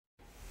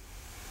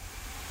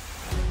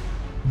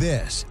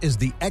This is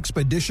the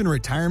Expedition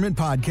Retirement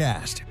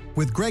Podcast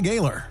with Greg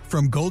Ayler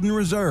from Golden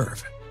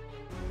Reserve.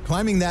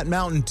 Climbing that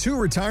mountain to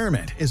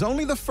retirement is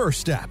only the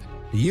first step.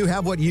 Do you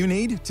have what you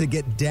need to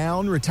get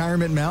down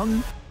Retirement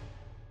Mountain?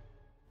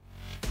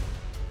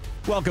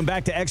 Welcome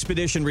back to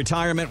Expedition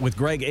Retirement with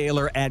Greg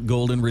Ayler at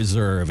Golden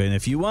Reserve. And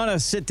if you want to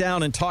sit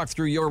down and talk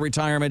through your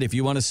retirement, if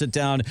you want to sit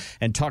down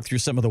and talk through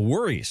some of the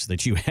worries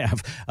that you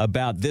have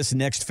about this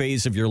next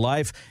phase of your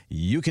life,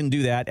 you can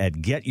do that at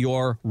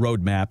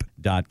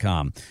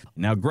getyourroadmap.com.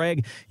 Now,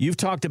 Greg, you've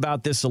talked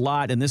about this a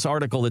lot, and this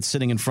article that's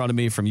sitting in front of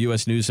me from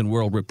U.S. News and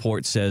World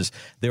Report says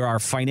there are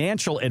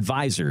financial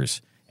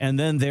advisors, and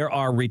then there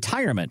are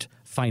retirement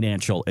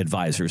financial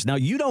advisors. Now,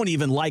 you don't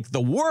even like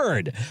the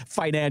word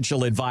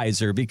financial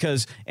advisor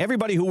because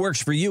everybody who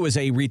works for you is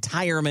a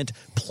retirement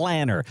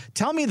planner.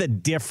 Tell me the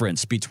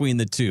difference between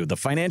the two, the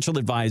financial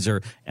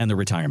advisor and the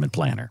retirement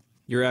planner.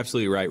 You're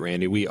absolutely right,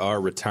 Randy. We are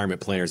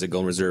retirement planners at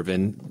Golden Reserve.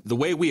 And the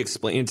way we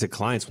explain it to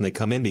clients when they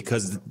come in,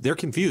 because they're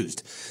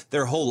confused.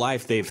 Their whole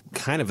life, they've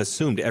kind of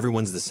assumed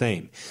everyone's the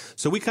same.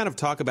 So we kind of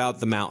talk about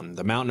the mountain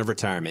of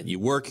retirement. You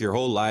work your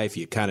whole life.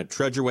 You kind of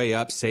trudge your way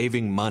up,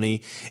 saving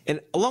money.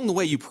 And along the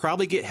way, you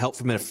probably get help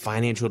from a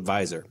financial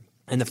advisor.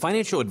 And the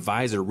financial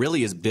advisor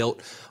really is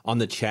built on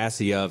the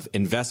chassis of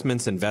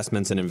investments,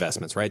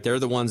 right? They're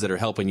the ones that are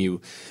helping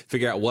you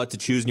figure out what to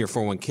choose in your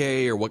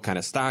 401k or what kind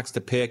of stocks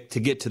to pick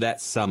to get to that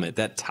summit,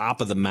 that top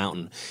of the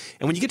mountain.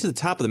 And when you get to the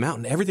top of the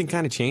mountain, everything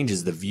kind of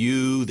changes. The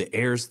view, the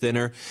air's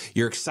thinner.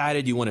 You're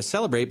excited. You want to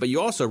celebrate, but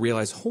you also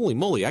realize, holy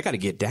moly, I got to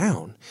get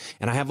down.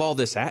 And I have all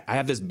this, I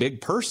have this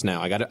big purse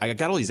now. I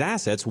got all these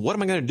assets. What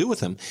am I going to do with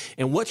them?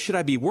 And what should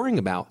I be worrying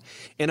about?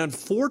 And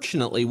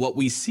unfortunately, what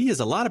we see is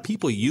a lot of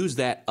people use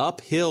that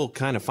uphill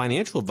kind of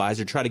financial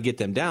advisor try to get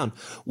them down,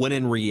 when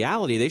in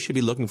reality they should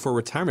be looking for a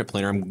retirement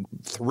planner. I'm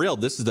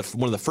thrilled. This is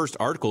one of the first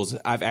articles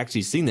I've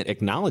actually seen that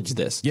acknowledge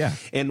this. Yeah.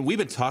 And we've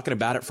been talking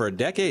about it for a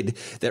decade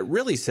that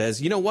really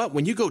says, you know what,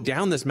 when you go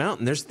down this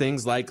mountain, there's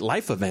things like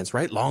life events,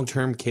 right?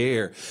 Long-term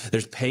care.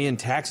 There's paying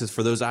taxes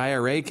for those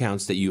IRA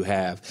accounts that you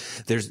have.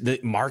 There's the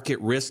market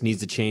risk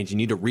needs to change. You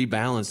need to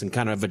rebalance and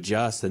kind of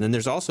adjust. And then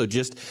there's also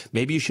just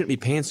maybe you shouldn't be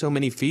paying so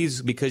many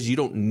fees because you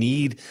don't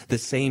need the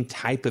same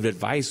type of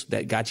advice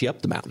that got you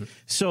up the mountain.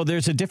 So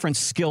there's a different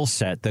skill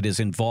set that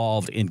is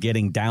involved in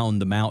getting down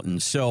the mountain.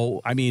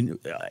 So, I mean,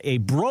 a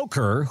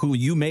broker who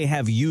you may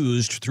have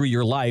used through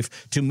your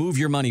life to move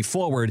your money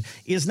forward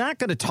is not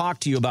going to talk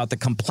to you about the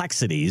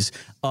complexities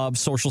of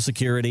Social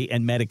Security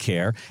and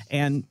Medicare,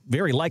 and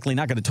very likely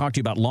not going to talk to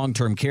you about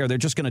long-term care. They're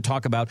just going to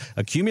talk about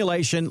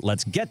accumulation.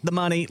 Let's get the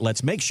money.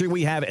 Let's make sure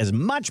we have as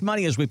much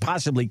money as we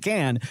possibly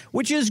can,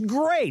 which is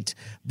great.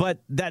 But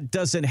that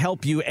doesn't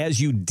help you as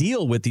you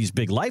deal with these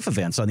big life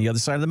events on the other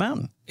side of the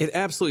mountain. It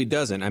absolutely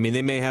doesn't. I mean,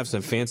 they may have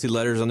some fancy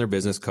letters on their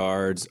business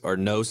cards or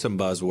know some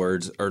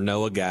buzzwords or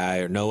know a guy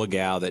or know a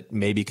gal that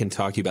maybe can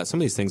talk to you about some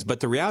of these things. But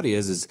the reality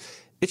is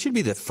it should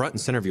be the front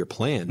and center of your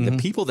plan. Mm-hmm. The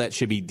people that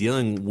should be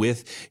dealing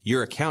with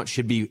your account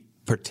should be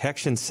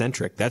protection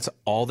centric. That's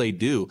all they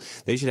do.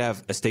 They should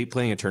have estate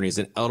planning attorneys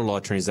and elder law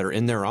attorneys that are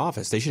in their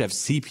office. They should have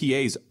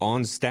CPAs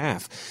on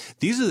staff.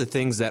 These are the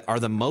things that are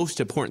the most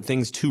important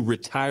things to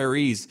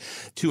retirees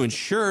to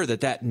ensure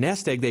that that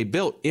nest egg they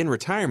built in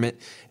retirement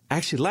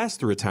actually lasts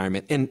through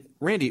retirement. And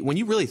Randy, when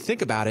you really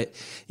think about it,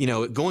 you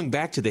know, going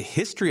back to the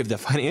history of the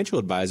financial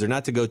advisor,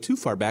 not to go too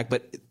far back,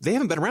 but they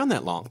haven't been around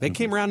that long. They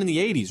came around in the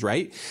 80s,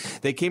 right?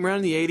 They came around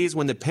in the 80s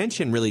when the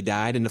pension really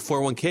died and the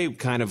 401k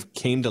kind of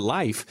came to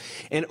life.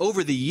 And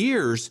over the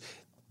years,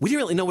 we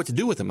didn't really know what to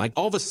do with them. Like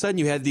all of a sudden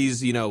you had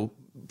these, you know,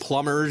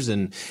 plumbers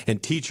and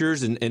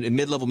teachers and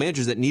mid-level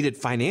managers that needed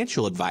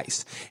financial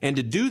advice. And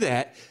to do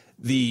that,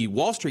 the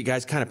Wall Street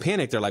guys kind of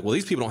panicked. They're like, well,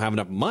 these people don't have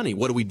enough money.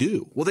 What do we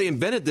do? Well, they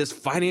invented this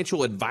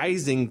financial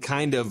advising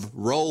kind of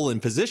role and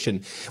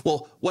position.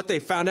 Well, what they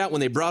found out when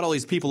they brought all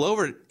these people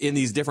over in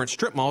these different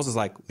strip malls is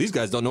like, these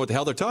guys don't know what the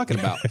hell they're talking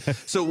about.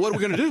 So what are we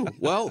going to do?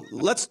 Well,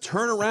 let's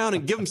turn around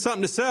and give them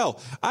something to sell.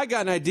 I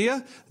got an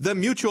idea. The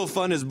mutual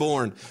fund is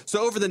born.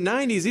 So over the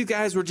 90s, these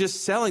guys were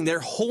just selling. Their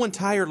whole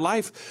entire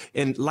life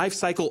and life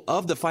cycle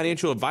of the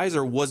financial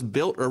advisor was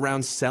built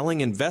around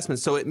selling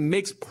investments. So it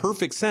makes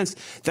perfect sense.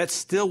 That's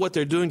still what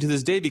they're doing to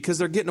this day because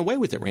they're getting away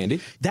with it, Randy.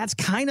 That's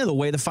kind of the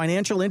way the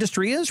financial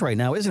industry is right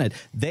now, isn't it?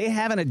 They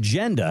have an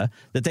agenda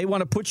that they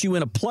want to put you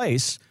in a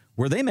place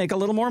where they make a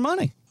little more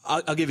money.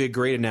 I'll give you a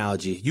great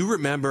analogy. You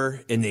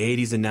remember in the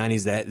 80s and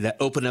 90s that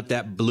open up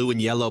that blue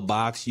and yellow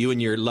box. You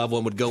and your loved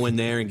one would go in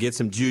there and get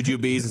some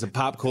jujubes and some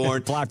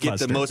popcorn. Get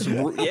the most,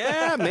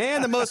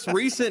 the most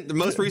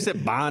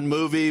recent Bond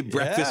movie,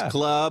 Breakfast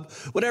Club,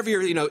 whatever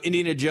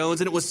Indiana Jones.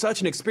 And it was such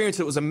an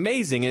experience. It was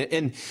amazing.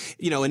 And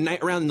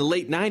around the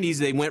late 90s,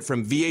 they went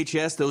from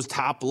VHS, those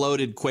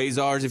top-loaded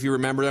Quasars, if you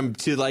remember them,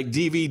 to like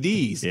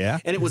DVDs. Yeah.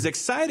 And it was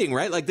exciting,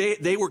 right? Like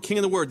they were king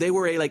of the world. They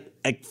were a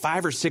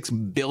 $5 or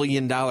 $6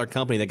 billion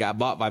company that got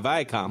bought by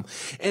Viacom.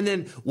 And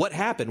then what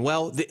happened?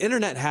 Well, the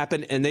internet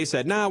happened and they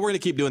said, nah, we're going to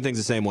keep doing things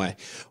the same way.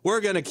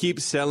 We're going to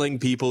keep selling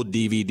people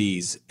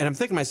DVDs. And I'm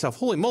thinking to myself,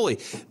 holy moly,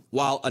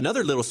 while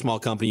another little small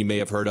company you may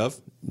have heard of,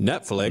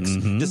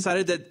 Netflix,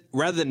 decided that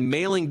rather than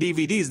mailing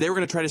DVDs, they were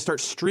going to try to start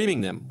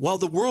streaming them. Well,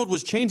 the world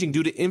was changing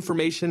due to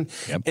information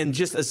and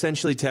just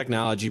essentially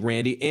technology,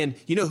 Randy. And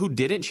you know who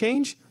didn't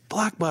change?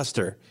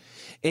 Blockbuster.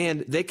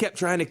 And they kept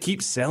trying to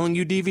keep selling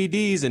you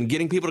DVDs and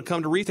getting people to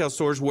come to retail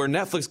stores, where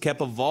Netflix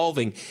kept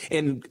evolving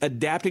and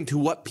adapting to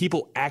what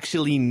people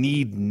actually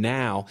need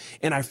now.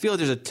 And I feel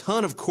there's a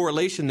ton of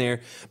correlation there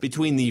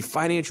between the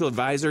financial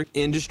advisor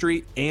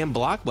industry and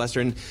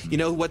Blockbuster. And you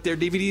know what their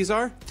DVDs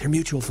are? They're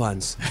mutual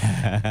funds.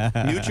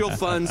 Mutual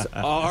funds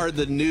are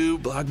the new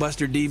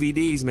Blockbuster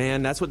DVDs,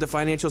 man. That's what the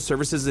financial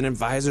services and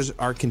advisors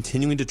are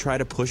continuing to try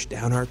to push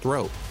down our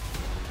throat.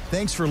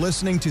 Thanks for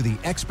listening to the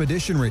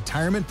Expedition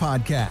Retirement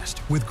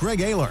Podcast with Greg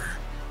Ayler.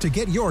 To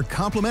get your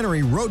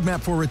complimentary roadmap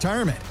for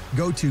retirement,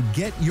 go to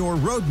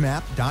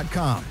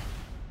getyourroadmap.com.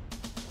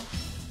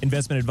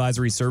 Investment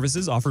advisory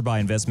services offered by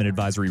investment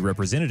advisory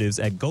representatives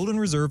at Golden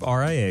Reserve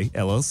RIA,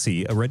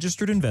 LLC, a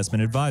registered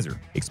investment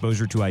advisor.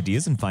 Exposure to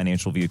ideas and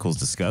financial vehicles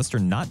discussed are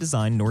not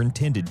designed nor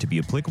intended to be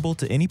applicable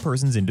to any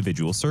person's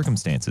individual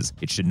circumstances.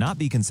 It should not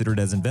be considered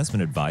as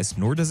investment advice,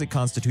 nor does it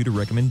constitute a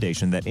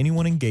recommendation that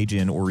anyone engage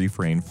in or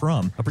refrain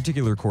from a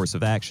particular course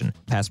of action.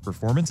 Past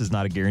performance is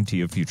not a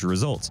guarantee of future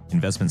results.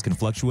 Investments can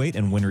fluctuate,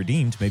 and when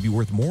redeemed may be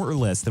worth more or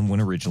less than when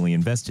originally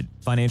invested.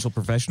 Financial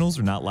professionals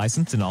are not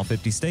licensed in all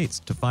 50 states.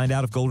 To find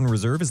out if Golden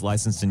Reserve is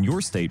licensed in your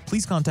state,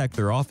 please contact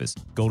their office.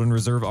 Golden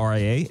Reserve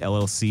RIA,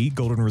 LLC,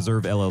 Golden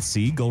Reserve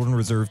LLC, Golden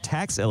Reserve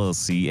Tax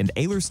LLC, and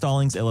Ayler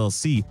Stallings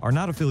LLC are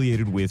not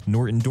affiliated with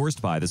nor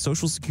endorsed by the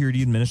Social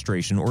Security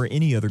Administration or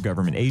any other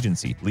government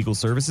agency. Legal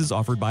services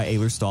offered by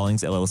Ayler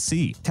Stallings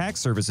LLC. Tax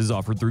services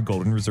offered through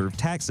Golden Reserve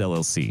Tax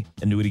LLC.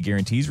 Annuity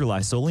guarantees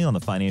rely solely on the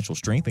financial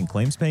strength and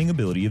claims-paying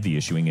ability of the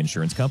issuing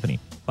insurance company.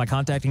 By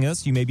contacting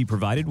us, you may be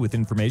provided with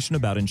information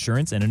about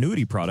insurance and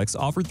annuity products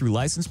offered through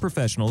licensed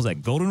professionals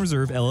at Golden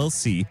Reserve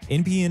LLC,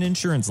 NPN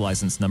Insurance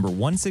License Number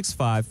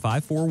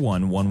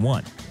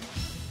 165541111.